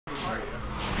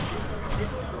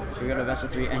So we got a best of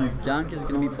 3, and Dunk is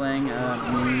going to be playing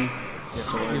me.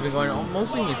 He's been going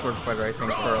mostly me Sword Fighter, I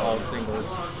think, for all singles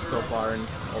so far in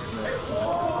Ultimate.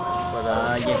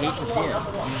 But you hate to see it.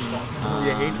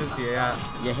 You hate to see it, yeah.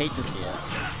 You hate to see it.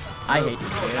 I hate to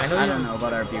see it. I don't know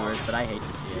about our viewers, but I hate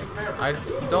to see it. I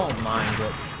don't mind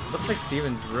it. Looks like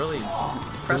Steven's really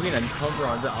doing a cover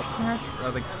on the up smash,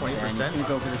 like 20%. Yeah, and he's going to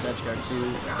go for this edge guard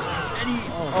too.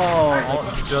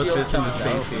 Just this in the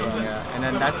spacing, yeah. And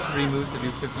then that's 3 moves to do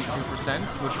 52%,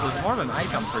 which was more of an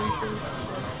Ike, I'm pretty sure.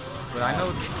 But I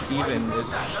know Steven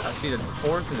is seeded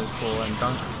 4th in this pool, and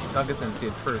duncathan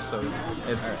seeded 1st, so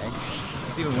if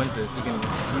Steven wins this, he can...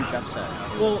 Huge upset.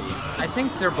 Well, I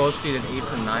think they're both seeded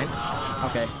 8th and 9th.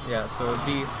 Okay. Yeah, so it'd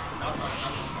be...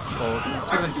 Well,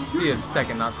 Steven's seeded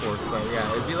 2nd, not 4th, but yeah,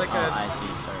 it'd be like a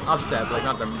upset, but like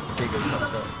not the biggest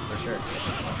upset. For sure.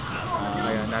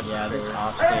 This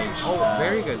offstage.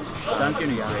 Very good. Dunk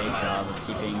doing a great job of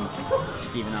keeping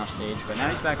Steven off stage, but now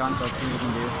he's back on, so let's see what he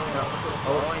can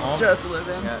do. Just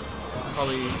living. Yeah,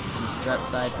 probably uses that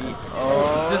side beat.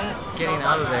 Just getting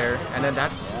out of there, and then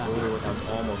that's that was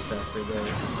almost after there.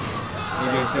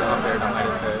 Maybe if the up there, that might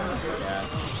have hit. Yeah.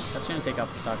 That's going to take off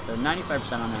the stock though.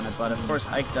 95% on mana, but of course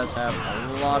Ike does have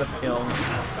a lot of kill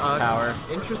power.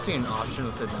 Interesting option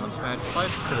with the down smash.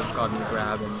 Probably could have gotten the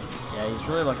grab, and yeah, he's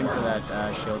really looking for that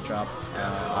shield drop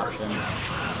option.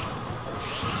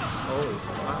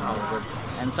 Wow.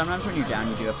 And sometimes when you're down,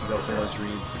 you do have to go for those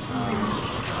reads.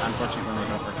 Unfortunately, when they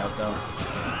don't work out though.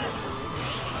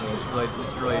 Yeah,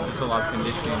 it's really just a lot of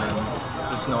conditioning and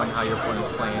just knowing how your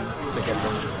opponent's playing to get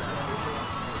those.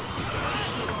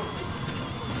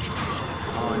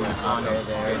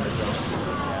 There.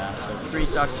 Yeah, so 3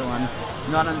 stocks to 1.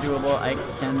 Not undoable. Ike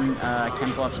can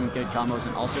pull up some good combos,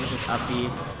 and also with his up B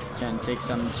can take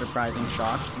some surprising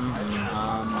stocks. So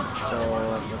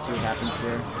we'll see what happens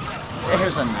here.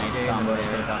 There's a nice combo to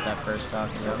take off that first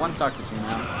stock. So 1 stock to 2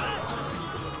 now.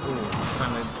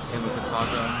 Trying to hit with the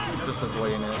Taka, just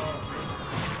avoiding it.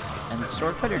 And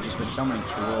Sword Fighter just with so many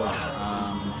tools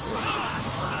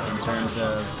in terms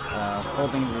of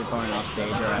holding the opponent off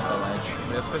stage or at the ledge.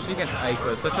 Yeah, especially against Ike,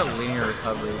 it's such a linear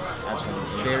recovery.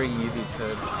 Absolutely. Very easy to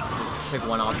just pick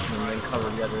one option and then cover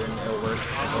the other, and it'll work.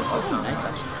 Nice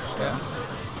up smash. Yeah.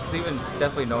 Steven's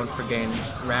definitely known for getting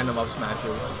random up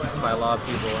smashes by a lot of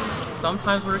people. And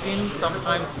sometimes working,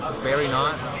 sometimes very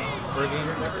not working.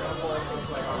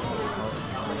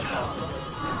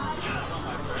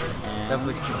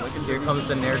 Definitely looking. Here comes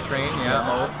the Nair train,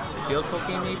 yeah. Shield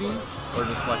poking maybe? Or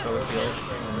just let go of shield.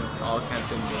 And all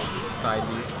canceling the side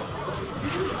B.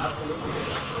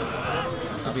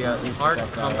 This will be a hard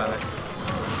comeback.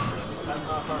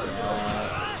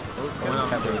 Good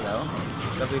recovery though.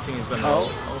 Definitely think he's going to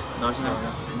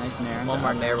nice Nair. One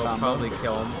more Nair will probably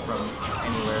kill him from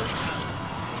anywhere.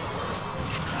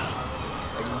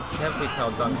 I can definitely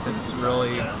tell Duncathan's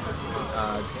really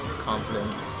confident.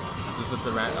 Just with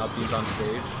the upbeats on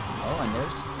stage. And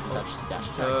there's actually dash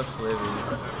attack. Just living.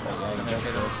 And there's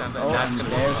the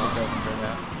kill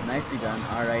confirm. Nicely done.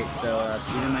 Alright, so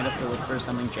Steven might have to look for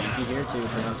something janky here to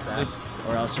bring us back.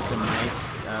 Or else just a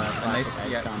nice classic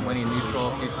ice combo. Winning neutral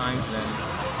a few times and then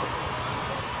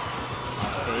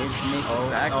off stage, makes it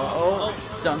back.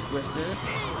 Dunk whiffs it.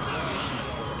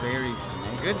 Very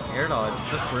nice. Good air dodge,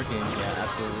 just working. Yeah,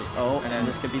 absolutely. And then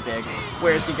this could be big.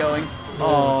 Where is he going?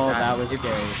 That was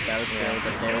scary. That was scary.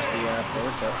 But there's the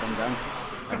forward tilt from Dunk.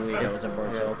 I believe it was a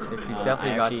forward tilt.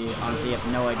 I honestly have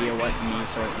no idea what me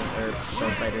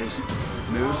Sword Fighters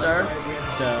moves are,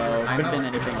 so could have been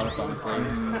anything else, honestly.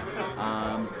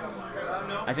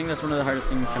 I think that's one of the hardest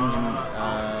things coming in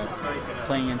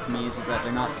playing against Mies is that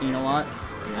they're not seen a lot.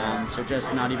 So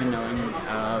just not even knowing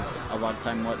a lot of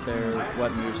time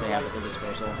what moves they have at their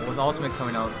disposal. With Ultimate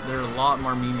coming out, there are a lot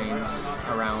more me mains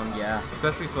around. Yeah.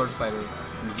 Especially Sword Fighter.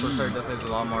 Sword Fighter definitely has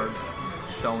a lot more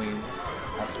showing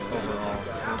overall.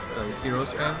 With the Hero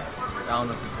Spin, I don't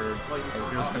know if you've heard. The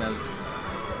Hero Spin has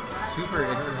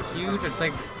it's huge. It's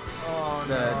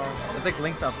like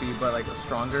Link's up B, but like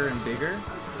stronger and bigger.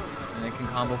 And it can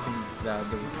combo from the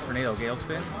Tornado Gale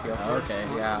Spin. Okay.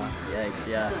 Yeah. Yikes,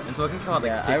 yeah. And so it can come out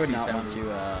like 60, I would not 70. want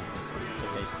to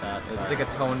face that. It's like a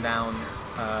toned down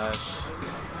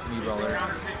knee roller.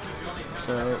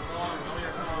 So,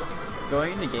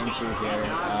 going into game 2 here,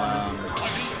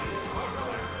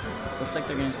 looks like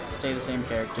they're going to stay the same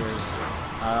characters.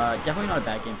 Definitely not a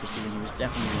bad game for Steven. He was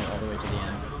definitely in it all the way to the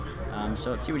end.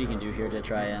 So let's see what he can do here to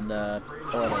try and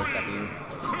pull out a W.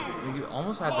 He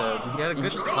almost had he had a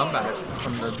good comeback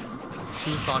from the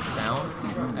 2 stocks down,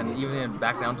 and even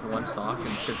back down to 1 stock and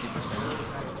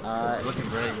 50%. Looking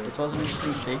very good. This was an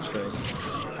interesting stage choice.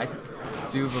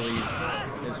 do believe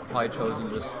it's probably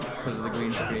chosen just because of the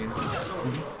green screen.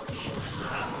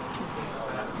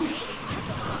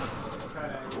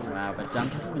 Wow, but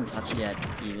Dunk hasn't been touched yet,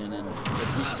 Eden, and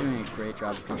he's doing a great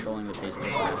job of controlling the pace of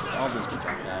this match with all these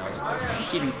projectiles and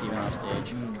keeping Steven off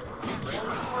stage.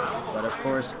 But of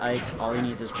course, Ike, all he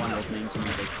needs is one opening to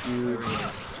make a huge,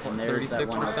 and there's that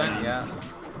one opening. Yeah.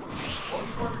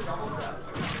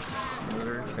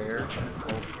 Near fair.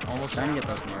 Almost trying to get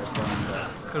those nairs going, but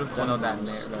could have done that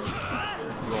nair, like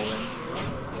rolling.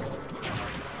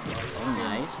 Oh,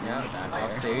 nice. Yeah, back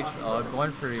off stage.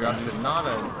 Going for eruption, not a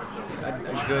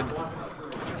good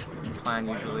plan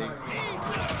usually.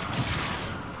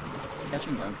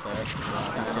 Catching Dunk there. I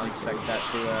didn't expect that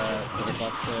to the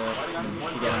hitbox to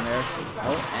get him there.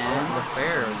 Oh, and the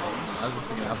fair. I was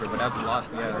thinking upper, but that's a lot.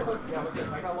 Yeah,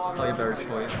 probably a better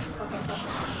choice.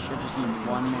 Should just need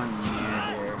one more nair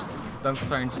here. Dunk's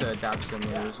starting to adapt to the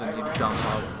nairs and he jump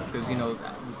up because he knows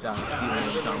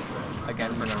Steven will jump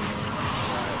again for no nair.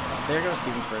 There goes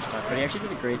Steven's first stock, but he actually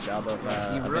did a great job of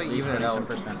at least putting some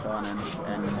percent on him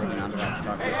and holding onto that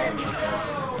stock first. And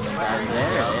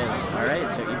there it is.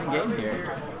 Alright, so even game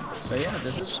here. So yeah,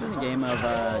 this has just been a game of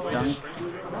Dunk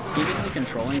seemingly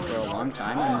controlling for a long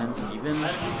time, and then Steven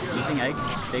using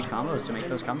Ike's big combos to make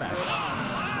those comebacks.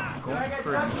 Going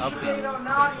for an up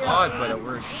odd, but it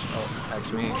worked. Oh,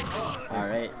 that's me.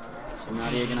 Alright, so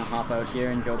Nadia gonna hop out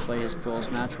here and go play his pools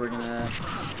match. We're gonna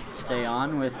stay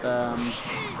on with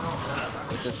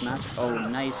this match. Oh,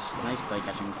 nice play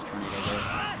catching the tornado there.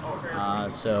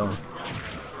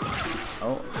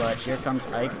 Oh, but here comes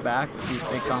Ike back with these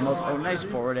big combos. Oh, nice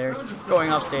forward air. He's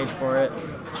going off stage for it.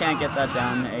 Can't get that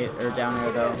down air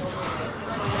though.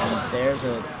 And there's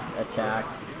a attack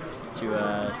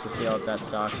to seal up that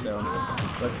stock. So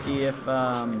let's see if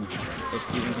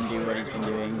Steven can do what he's been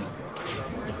doing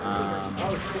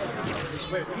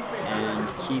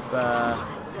and keep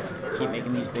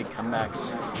making these big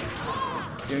comebacks.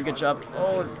 He's doing a good job.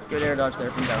 Oh, good air dodge there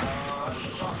from Down.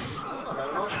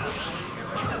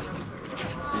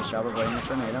 Nice job avoiding the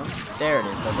tornado. There it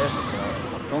is, though. There's the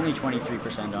kill. Only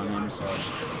 23% on him, so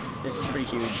this is pretty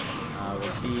huge.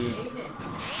 We'll see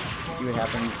what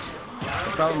happens.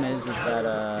 The problem is that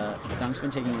Dunk's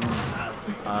been taking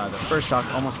the first stock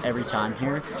almost every time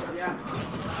here.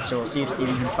 So we'll see if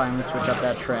Steven can finally switch up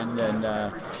that trend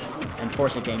and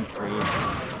force a game 3.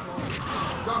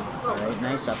 Alright,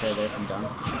 nice up air there from Dunk.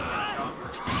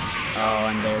 Oh,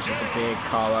 and there's just a big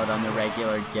call out on the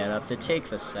regular get up to take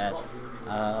the set.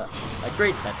 A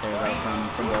great set there though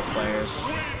from both players.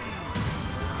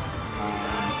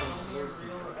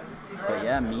 But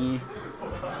yeah, me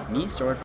sword